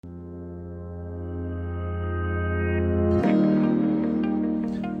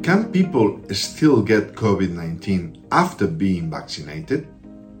Can people still get COVID-19 after being vaccinated?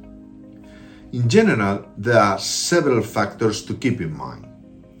 In general, there are several factors to keep in mind.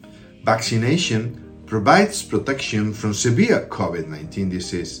 Vaccination provides protection from severe COVID-19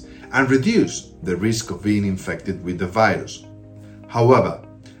 disease and reduces the risk of being infected with the virus. However,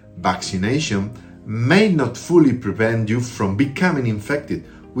 vaccination may not fully prevent you from becoming infected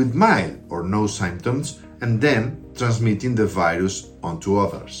with mild or no symptoms and then transmitting the virus onto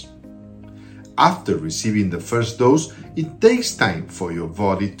others. After receiving the first dose, it takes time for your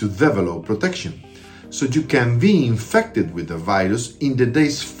body to develop protection, so you can be infected with the virus in the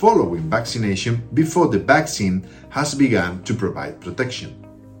days following vaccination before the vaccine has begun to provide protection.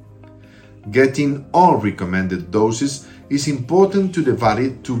 Getting all recommended doses is important to the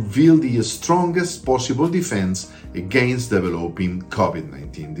body to build the strongest possible defense against developing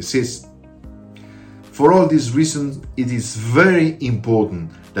COVID-19 disease. For all these reasons, it is very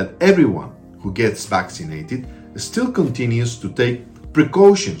important that everyone who gets vaccinated still continues to take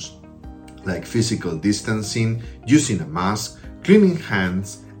precautions like physical distancing, using a mask, cleaning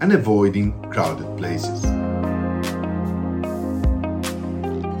hands, and avoiding crowded places.